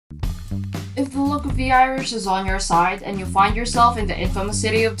If the luck of the Irish is on your side and you find yourself in the infamous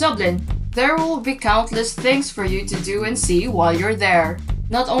city of Dublin, there will be countless things for you to do and see while you're there.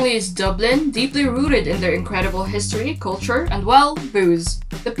 Not only is Dublin deeply rooted in their incredible history, culture, and well, booze.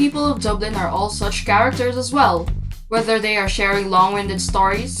 The people of Dublin are all such characters as well. Whether they are sharing long-winded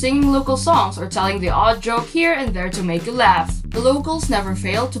stories, singing local songs, or telling the odd joke here and there to make you laugh, the locals never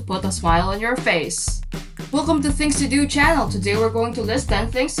fail to put a smile on your face. Welcome to Things to Do channel. Today we're going to list 10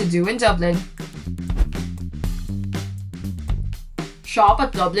 things to do in Dublin. Shop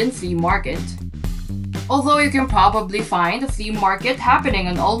at Dublin Flea Market. Although you can probably find a flea market happening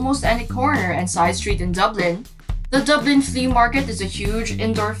on almost any corner and side street in Dublin, the Dublin Flea Market is a huge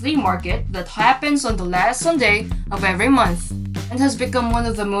indoor flea market that happens on the last Sunday of every month and has become one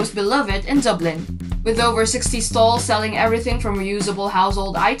of the most beloved in Dublin, with over 60 stalls selling everything from reusable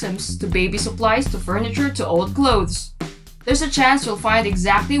household items to baby supplies to furniture to old clothes. There's a chance you'll find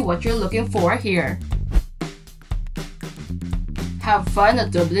exactly what you're looking for here. Have fun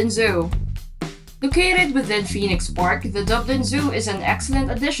at Dublin Zoo. Located within Phoenix Park, the Dublin Zoo is an excellent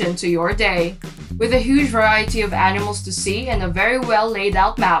addition to your day. With a huge variety of animals to see and a very well laid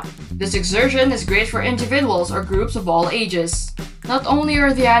out map, this excursion is great for individuals or groups of all ages. Not only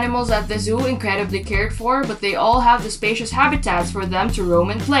are the animals at the zoo incredibly cared for, but they all have the spacious habitats for them to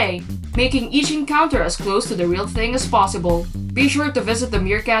roam and play, making each encounter as close to the real thing as possible. Be sure to visit the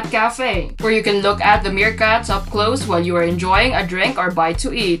Meerkat Cafe, where you can look at the meerkats up close while you are enjoying a drink or bite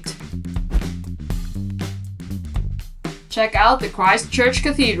to eat. Check out the Christ Church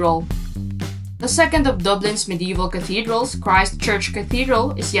Cathedral. The second of Dublin's medieval cathedrals, Christ Church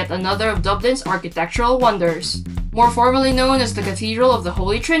Cathedral, is yet another of Dublin's architectural wonders. More formally known as the Cathedral of the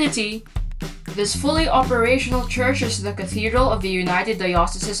Holy Trinity, this fully operational church is the Cathedral of the United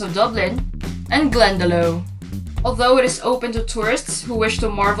Diocese of Dublin and Glendalough. Although it is open to tourists who wish to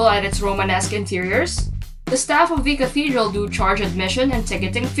marvel at its Romanesque interiors, the staff of the cathedral do charge admission and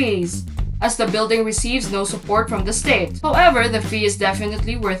ticketing fees, as the building receives no support from the state. However, the fee is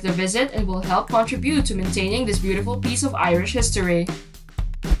definitely worth the visit and will help contribute to maintaining this beautiful piece of Irish history.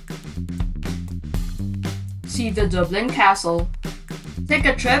 See the Dublin Castle. Take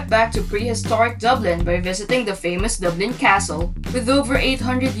a trip back to prehistoric Dublin by visiting the famous Dublin Castle, with over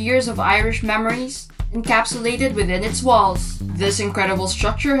 800 years of Irish memories encapsulated within its walls. This incredible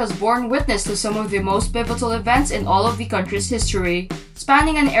structure has borne witness to some of the most pivotal events in all of the country's history.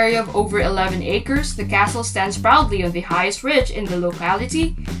 Spanning an area of over 11 acres, the castle stands proudly on the highest ridge in the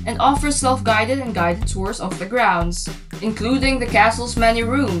locality and offers self-guided and guided tours of the grounds, including the castle's many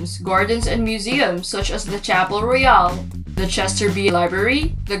rooms, gardens, and museums such as the Chapel Royal, the Chester B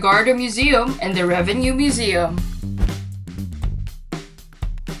Library, the Garda Museum, and the Revenue Museum.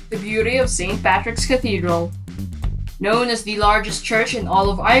 The beauty of St. Patrick's Cathedral. Known as the largest church in all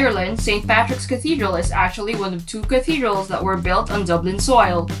of Ireland, St. Patrick's Cathedral is actually one of two cathedrals that were built on Dublin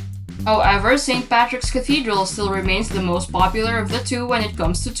soil. However, St. Patrick's Cathedral still remains the most popular of the two when it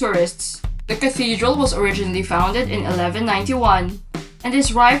comes to tourists. The cathedral was originally founded in 1191 and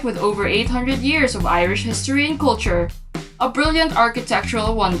is ripe with over 800 years of Irish history and culture, a brilliant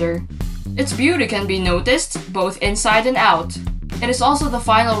architectural wonder. Its beauty can be noticed both inside and out. It is also the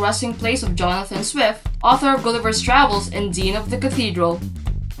final resting place of Jonathan Swift, author of Gulliver's Travels and Dean of the Cathedral.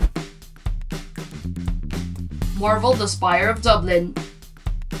 Marvel the Spire of Dublin.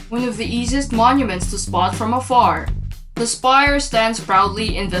 One of the easiest monuments to spot from afar, the spire stands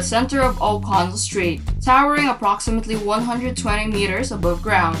proudly in the center of O'Connell Street, towering approximately 120 meters above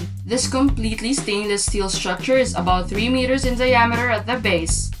ground. This completely stainless steel structure is about 3 meters in diameter at the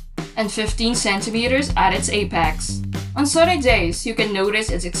base and 15 centimeters at its apex. On sunny days, you can notice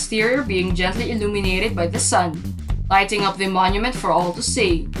its exterior being gently illuminated by the sun, lighting up the monument for all to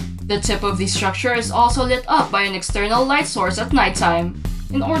see. The tip of the structure is also lit up by an external light source at nighttime,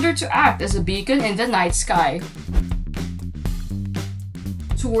 in order to act as a beacon in the night sky.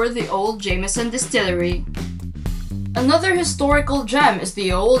 Tour the Old Jameson Distillery. Another historical gem is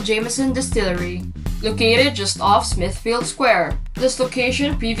the Old Jameson Distillery, located just off Smithfield Square. This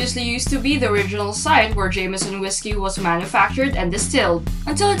location previously used to be the original site where Jameson whiskey was manufactured and distilled,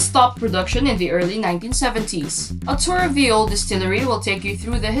 until it stopped production in the early 1970s. A tour of the old distillery will take you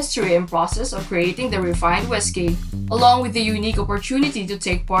through the history and process of creating the refined whiskey, along with the unique opportunity to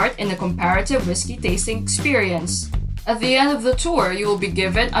take part in a comparative whiskey tasting experience. At the end of the tour, you will be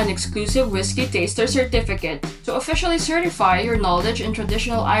given an exclusive whiskey taster certificate to officially certify your knowledge in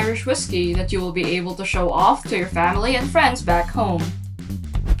traditional Irish whiskey that you will be able to show off to your family and friends back home.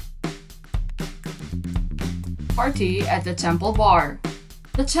 Party at the Temple Bar.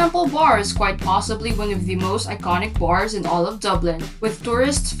 The Temple Bar is quite possibly one of the most iconic bars in all of Dublin, with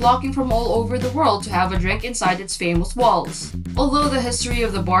tourists flocking from all over the world to have a drink inside its famous walls. Although the history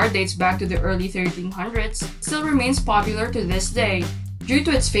of the bar dates back to the early 1300s, it still remains popular to this day, due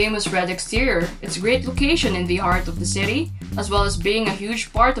to its famous red exterior, its great location in the heart of the city, as well as being a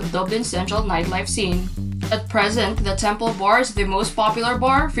huge part of Dublin's central nightlife scene. At present, the Temple Bar is the most popular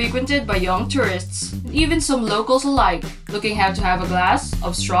bar frequented by young tourists, and even some locals alike, looking to have a glass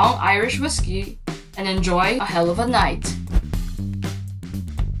of strong Irish whiskey and enjoy a hell of a night.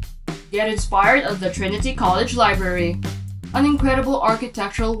 Get inspired at the Trinity College Library, an incredible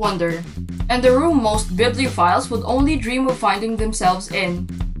architectural wonder, and the room most bibliophiles would only dream of finding themselves in.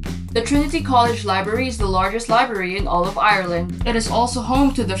 The Trinity College Library is the largest library in all of Ireland. It is also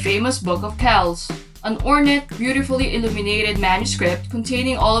home to the famous Book of Kells, an ornate, beautifully illuminated manuscript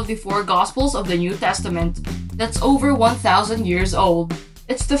containing all of the 4 Gospels of the New Testament that's over 1,000 years old.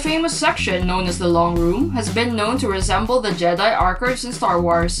 It's the famous section known as the Long Room has been known to resemble the Jedi archives in Star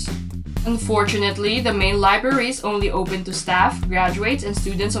Wars. Unfortunately, the main library is only open to staff, graduates, and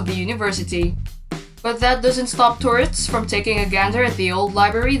students of the university. But that doesn't stop tourists from taking a gander at the old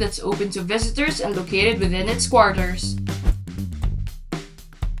library that's open to visitors and located within its quarters.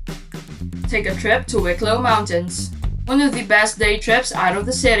 Take a trip to Wicklow Mountains, one of the best day trips out of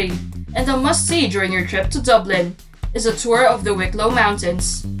the city, and a must-see during your trip to Dublin is a tour of the Wicklow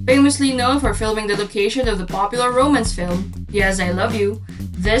Mountains. Famously known for filming the location of the popular romance film, Yes, I Love You,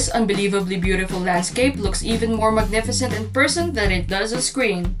 this unbelievably beautiful landscape looks even more magnificent in person than it does on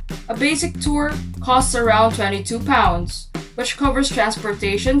screen. A basic tour costs around £22, which covers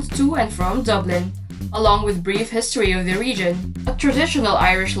transportation to and from Dublin, along with brief history of the region, a traditional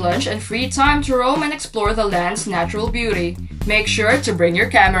Irish lunch, and free time to roam and explore the land's natural beauty. Make sure to bring your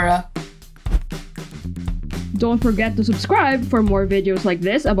camera. Don't forget to subscribe for more videos like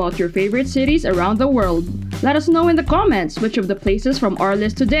this about your favorite cities around the world. Let us know in the comments which of the places from our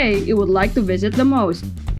list today you would like to visit the most.